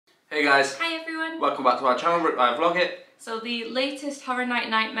Hey guys. Hi everyone. Welcome back to our channel, I Vlog It. So the latest Horror Night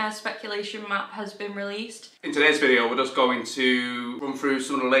Nightmare speculation map has been released. In today's video we're just going to run through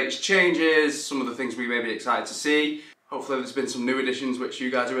some of the latest changes, some of the things we may be excited to see. Hopefully there's been some new additions which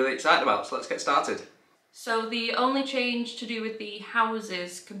you guys are really excited about, so let's get started. So the only change to do with the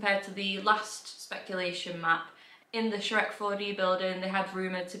houses compared to the last speculation map, in the Shrek 4D building they had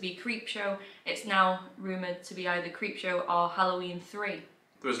rumoured to be Creepshow. It's now rumoured to be either Creepshow or Halloween 3.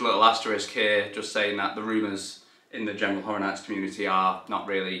 There's a little asterisk here just saying that the rumours in the general Horror Nights community are not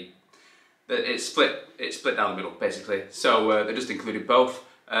really... It's split down the middle basically, so they just included both.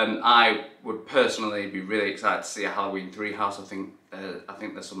 I would personally be really excited to see a Halloween 3 house. I think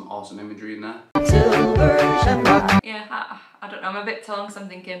there's some awesome imagery in there. Yeah, I don't know, I'm a bit torn because I'm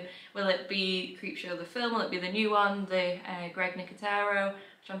thinking, will it be Creepshow the film, will it be the new one, the Greg Nicotero,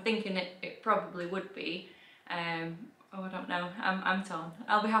 which I'm thinking it probably would be. Oh, I don't know, I'm torn.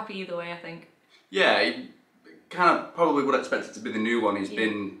 I'll be happy either way, I think. Yeah, you kind of probably would expect it to be the new one. He's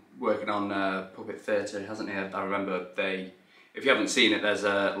been working on Puppet Theatre, hasn't he? I remember if you haven't seen it, there's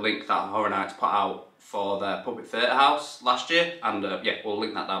a link that Horror Nights put out for their Puppet Theatre house last year, and yeah, we'll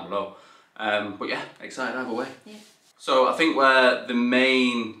link that down below. But yeah, excited either way. Yeah. So I think where the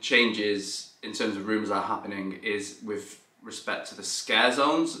main changes in terms of rumours are happening is with respect to the scare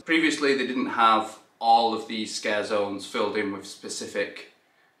zones. Previously they didn't have all of these scare zones filled in with specific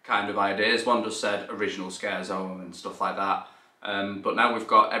kind of ideas. One just said original scare zone and stuff like that. But now we've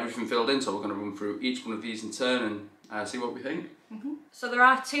got everything filled in, so we're going to run through each one of these in turn and see what we think. So there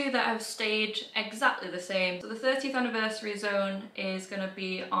are two that have stayed exactly the same. So the 30th anniversary zone is going to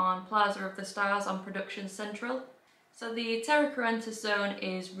be on Plaza of the Stars on Production Central. So the Terra Cruentus zone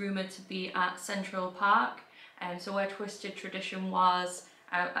is rumoured to be at Central Park, so where Twisted Tradition was.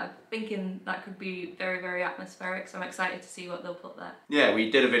 I'm thinking that could be very, very atmospheric, so I'm excited to see what they'll put there. Yeah, we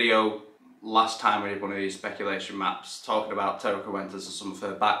did a video last time we did one of these speculation maps talking about Terra Cruentus and some of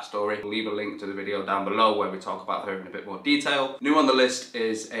her backstory. We'll leave a link to the video down below where we talk about her in a bit more detail. New on the list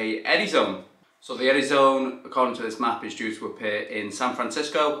is a Eddie Zone. So the Eddie Zone, according to this map, is due to appear in San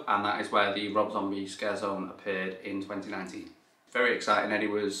Francisco, and that is where the Rob Zombie Scare Zone appeared in 2019. Very exciting. Eddie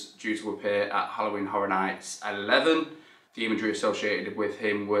was due to appear at Halloween Horror Nights 11. The imagery associated with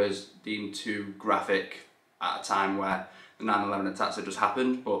him was deemed too graphic at a time where the 9/11 attacks had just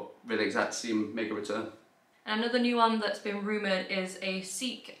happened, but really excited to see him make a return. Another new one that's been rumoured is a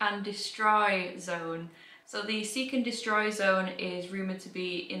Seek and Destroy zone. So the Seek and Destroy zone is rumoured to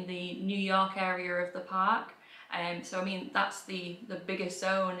be in the New York area of the park. So I mean, that's the biggest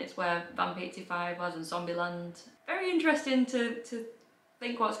zone. It's where Vamp 85 was and Zombieland. Very interesting to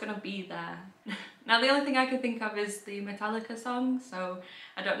think what's going to be there. Now the only thing I can think of is the Metallica song, so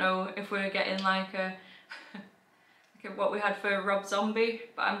I don't know if we're getting like what we had for Rob Zombie,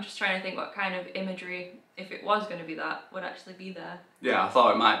 but I'm just trying to think what kind of imagery, if it was going to be that, would actually be there. Yeah, I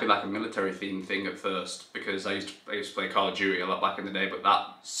thought it might be like a military themed thing at first, because I used to play Call of Duty a lot back in the day, but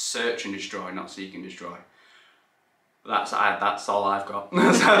that Search and Destroy, not Seek and Destroy. That's all I've got.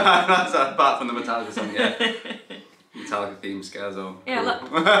 That's apart from the Metallica song, yeah. Metallica themed scare zone. Yeah,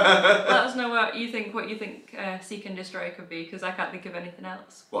 cool. let us know what you think Seek and Destroy could be, because I can't think of anything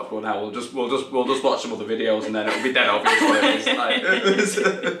else. Watch one now. We'll just watch some other videos and then it'll be dead obvious what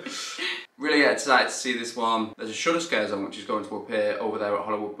it is. Really excited to see this one. There's a Shudder scare zone which is going to appear over there at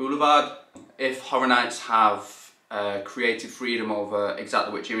Hollywood Boulevard. If Horror Nights have creative freedom over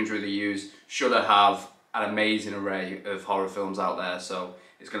exactly which imagery they use, Shudder have an amazing array of horror films out there, so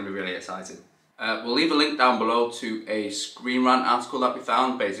it's going to be really exciting. We'll leave a link down below to a Screen Rant article that we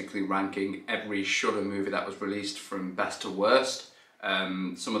found, basically ranking every Shudder movie that was released from best to worst.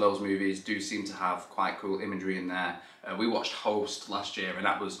 Some of those movies do seem to have quite cool imagery in there. We watched Host last year and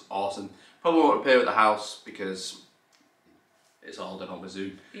that was awesome. Probably won't appear at the house because it's all done over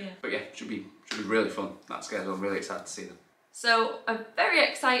Zoom. Yeah. But yeah, should be really fun. That scares me. I'm really excited to see them. So a very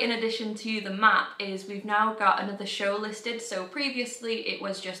exciting addition to the map is we've now got another show listed. So previously it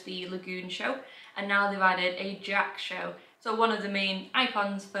was just the Lagoon show, and now they've added a Jack show. So one of the main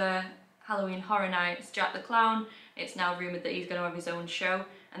icons for Halloween Horror Nights, Jack the Clown, it's now rumoured that he's going to have his own show,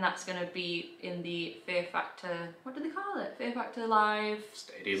 and that's going to be in the Fear Factor, what do they call it? Fear Factor Live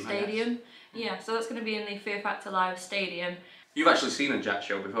Stadium. Yeah, so that's going to be in the Fear Factor Live Stadium. You've actually seen a Jack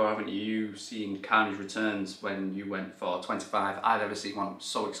show before, haven't you? You've seen Carnage Returns when you went for 25. I've never seen one. I'm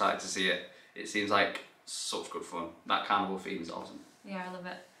so excited to see it. It seems like such good fun. That carnival theme is awesome. Yeah, I love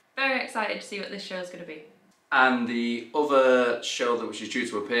it. Very excited to see what this show is going to be. And the other show that was due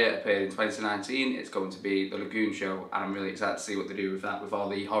to appeared in 2019. It's going to be the Lagoon show, and I'm really excited to see what they do with that, with all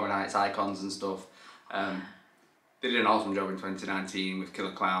the Horror Nights icons and stuff. They did an awesome job in 2019 with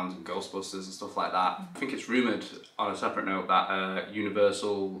Killer Clowns and Ghostbusters and stuff like that. I think it's rumoured, on a separate note, that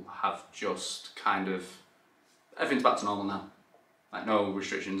Universal have just kind of... everything's back to normal now. Like no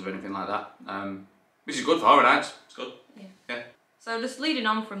restrictions or anything like that. Which is good for Horror Nights. It's good. Yeah. So just leading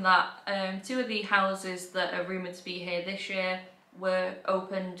on from that, 2 of the houses that are rumoured to be here this year were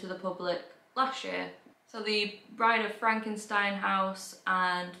open to the public last year. So the Bride of Frankenstein house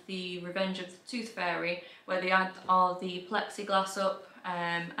and the Revenge of the Tooth Fairy, where they had all the plexiglass up,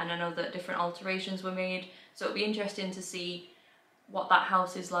 and I know that different alterations were made. So it'll be interesting to see what that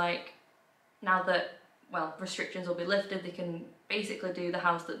house is like now that, well, restrictions will be lifted. They can basically do the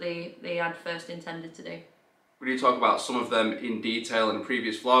house that they had first intended to do. We do talk about some of them in detail in a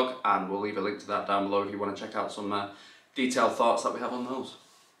previous vlog, and we'll leave a link to that down below if you want to check out some detailed thoughts that we have on those.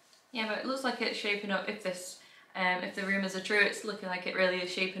 Yeah, but it looks like it's shaping up, if the rumours are true, it's looking like it really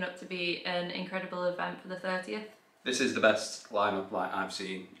is shaping up to be an incredible event for the 30th. This is the best lineup like I've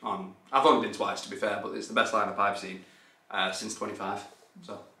seen on... I've only been twice to be fair, but it's the best lineup I've seen since 25,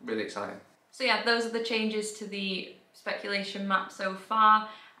 so really exciting. So yeah, those are the changes to the speculation map so far.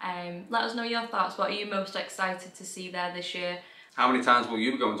 Let us know your thoughts. What are you most excited to see there this year? How many times will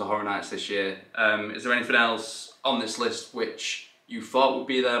you be going to Horror Nights this year? Is there anything else on this list which you thought would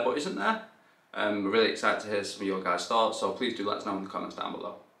be there but isn't there? We're really excited to hear some of your guys' thoughts, so please do let us know in the comments down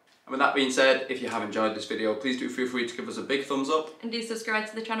below. And with that being said, if you have enjoyed this video, please do feel free to give us a big thumbs up. And do subscribe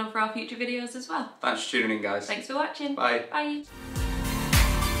to the channel for our future videos as well. Thanks for tuning in, guys. Thanks for watching. Bye. Bye.